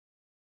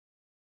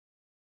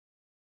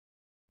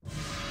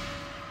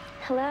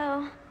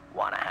Hello?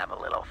 Wanna have a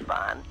little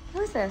fun?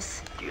 Who's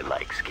this? Do you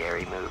like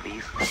scary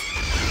movies?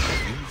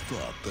 You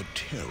thought the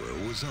terror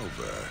was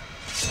over.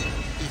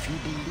 If you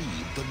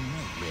believed the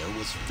nightmare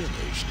was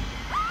finished,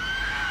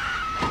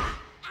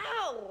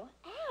 Ow!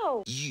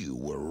 Ow! you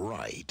were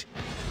right.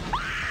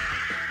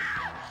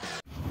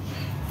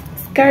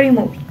 Scary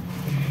Movie.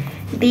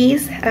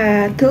 This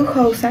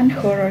 2000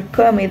 horror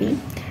comedy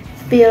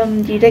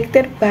film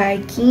directed by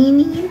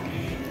Keenen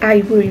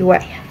Ivory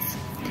Wayans.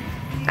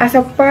 As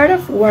a part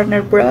of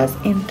Warner Bros.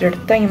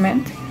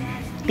 Entertainment,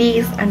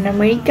 this is an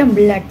American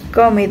black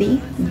comedy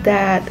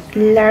that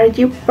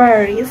largely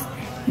parodies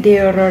the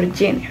horror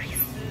genres.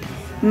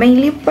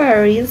 Mainly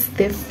parodies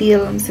the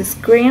films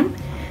Scream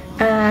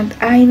and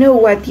I Know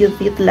What You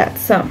Did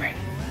Last Summer.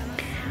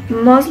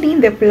 Mostly in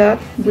the plot,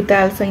 but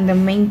also in the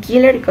main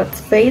killer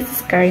Ghostface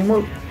Scary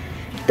Movie.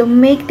 To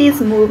make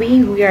this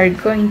movie, we are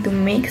going to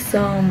make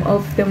some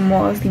of the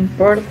most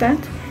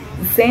important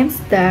scenes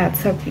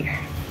that appear.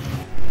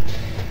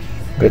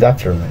 Good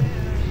afternoon.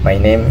 My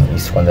name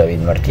is Juan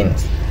David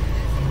Martinez.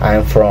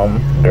 I'm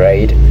from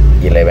grade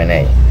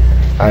 11A,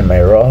 and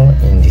my role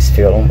in this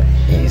film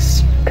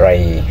is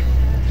Ray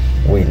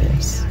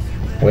Wilkins.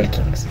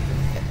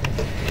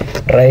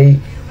 Ray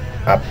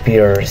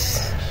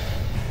appears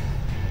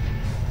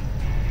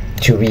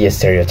to be a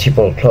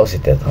stereotypical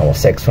closeted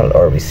homosexual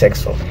or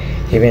bisexual,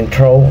 even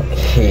though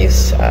he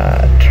is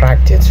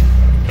attracted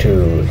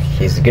to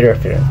his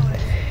girlfriend,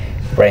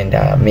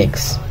 Brenda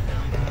Meeks.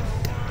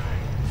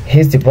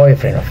 He's the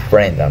boyfriend of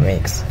Brenda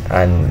Meeks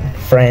and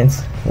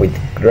friends with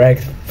Greg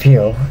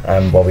Field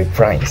and Bobby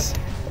Prince,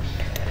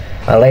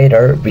 and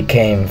later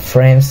became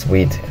friends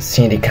with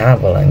Cindy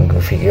Campbell and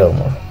Goofy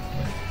Gilmore.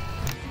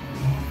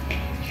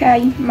 Hi,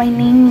 my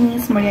name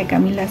is Maria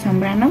Camila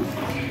Zambrano,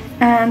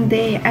 and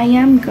I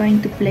am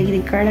going to play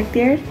the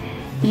character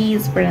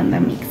is Brenda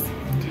Meeks.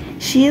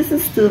 She is a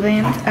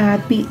student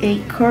at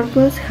BA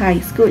Corpus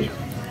High School.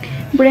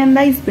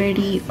 Brenda is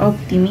very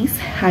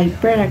optimistic,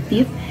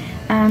 hyperactive,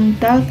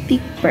 and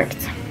talkative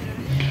person.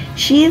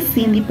 She is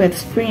Cindy's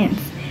best friend.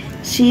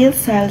 She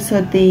is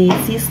also the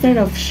sister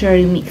of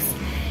Sherry Meeks.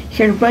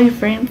 Her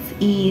boyfriend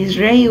is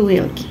Ray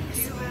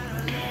Wilkins.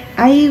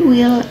 I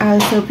will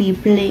also be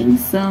playing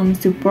some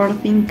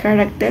supporting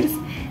characters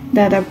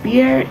that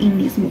appear in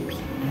this movie.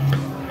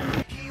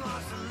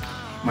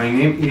 My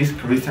name is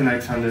Christian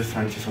Alexander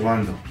Sanchez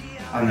Obando,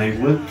 and I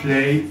will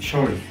play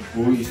Shori,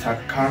 who is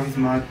a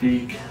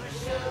charismatic,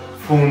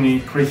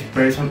 funny, crazy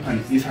person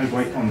and is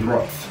away on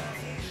drugs,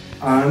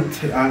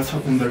 and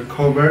also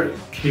undercover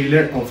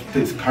killer of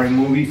the Scary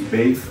Movie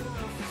based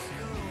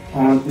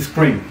on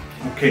Scream.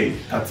 Okay,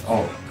 that's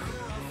all.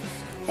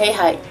 Hey,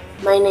 hi,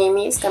 my name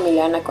is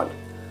Camila Anacona,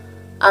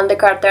 and the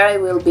character I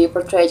will be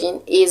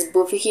portraying is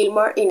Buffy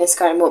Gilmore in a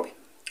Scary Movie.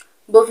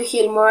 Buffy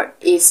Gilmore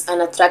is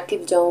an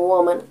attractive young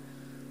woman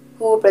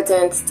who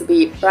pretends to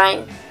be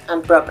prim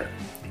and proper,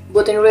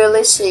 but in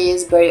reality she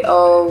is very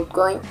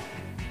outgoing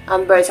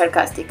and very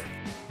sarcastic.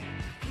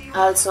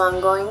 Also,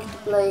 I'm going to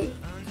play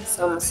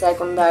some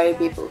secondary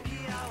people.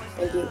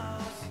 Thank you.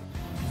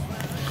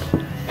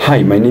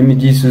 Hi, my name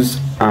is Jesus,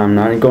 and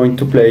I'm going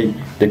to play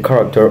the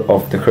character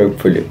of the Greg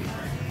Phillip.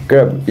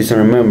 Greg is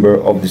a member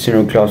of the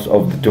senior class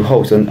of the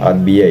 2000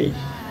 at BA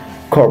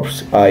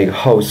Corps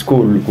High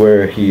School,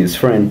 where he is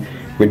friends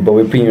with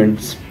Bobby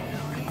Prince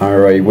and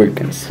Ray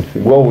Wilkins.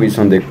 Bobby is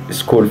on the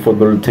school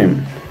football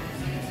team.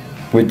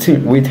 With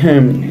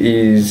him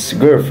his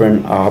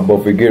girlfriend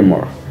Bobby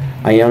Gilmore.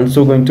 I am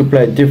also going to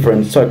play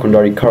different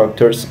secondary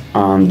characters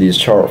on this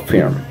short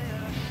film.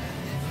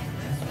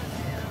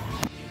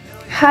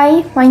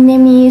 Hi, my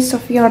name is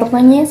Sofia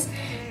Ordóñez.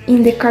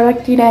 In the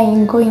character I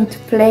am going to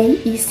play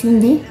is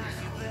Cindy,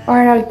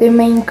 are the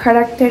main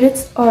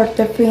characters of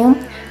the film,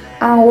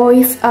 and Bo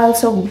is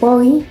also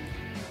Bobby.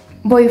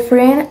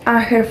 Boyfriend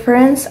and her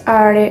friends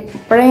are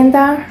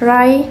Brenda,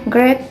 Ray,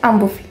 Greg,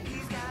 and Buffy.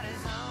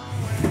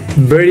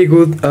 Very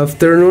good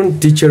afternoon,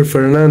 Teacher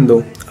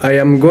Fernando. I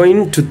am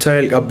going to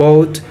tell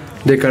about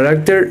the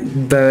character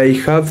that I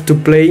have to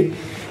play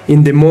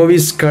in the movie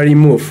Scary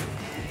Movie.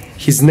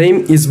 His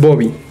name is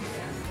Bobby.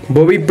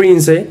 Bobby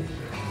Prince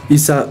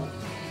is a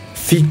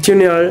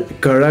fictional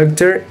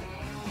character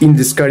in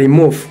the Scary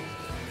Movie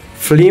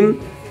film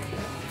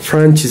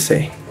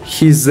franchise.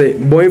 He is the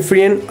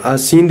boyfriend of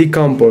Cindy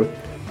Campbell.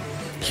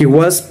 He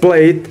was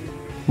played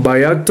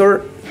by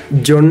actor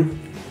John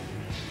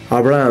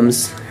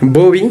Abrams.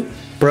 Bobby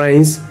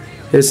Prince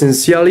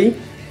essentially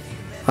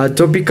a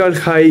typical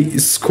high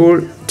school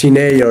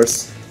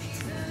teenagers.